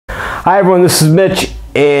Hi everyone, this is Mitch,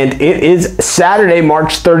 and it is Saturday,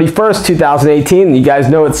 March 31st, 2018. And you guys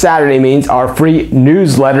know what Saturday means, our free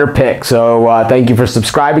newsletter pick. So thank you for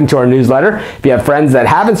subscribing to our newsletter. If you have friends that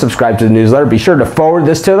haven't subscribed to the newsletter, be sure to forward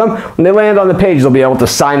this to them. When they land on the page, they'll be able to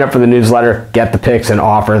sign up for the newsletter, get the picks and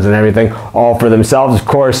offers and everything all for themselves. Of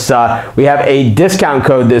course, we have a discount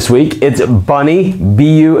code this week. It's BUNNY,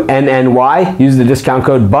 B-U-N-N-Y. Use the discount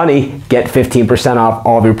code BUNNY, get 15% off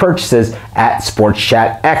all of your purchases at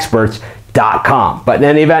sportschatexperts.com. But in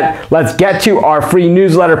any event, let's get to our free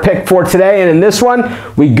newsletter pick for today. And in this one,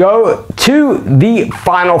 we go to the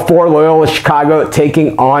Final Four, Loyola-Chicago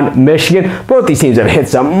taking on Michigan. Both these teams have hit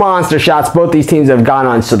some monster shots. Both these teams have gone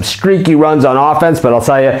on some streaky runs on offense, but I'll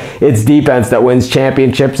tell you, it's defense that wins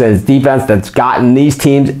championships, and it's defense that's gotten these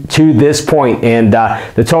teams to this point. And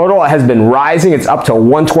the total has been rising. It's up to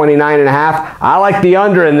 129.5. I like the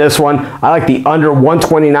under in this one. I like the under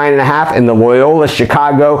 129.5 in the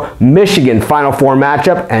Loyola-Chicago Michigan Final Four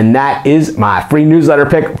matchup, and that is my free newsletter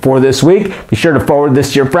pick for this week. Be sure to forward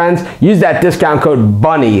this to your friends. Use that discount code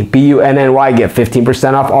BUNNY, B-U-N-N-Y, get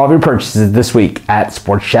 15% off all of your purchases this week at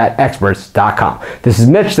sportschatexperts.com. This is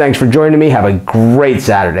Mitch. Thanks for joining me. Have a great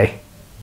Saturday.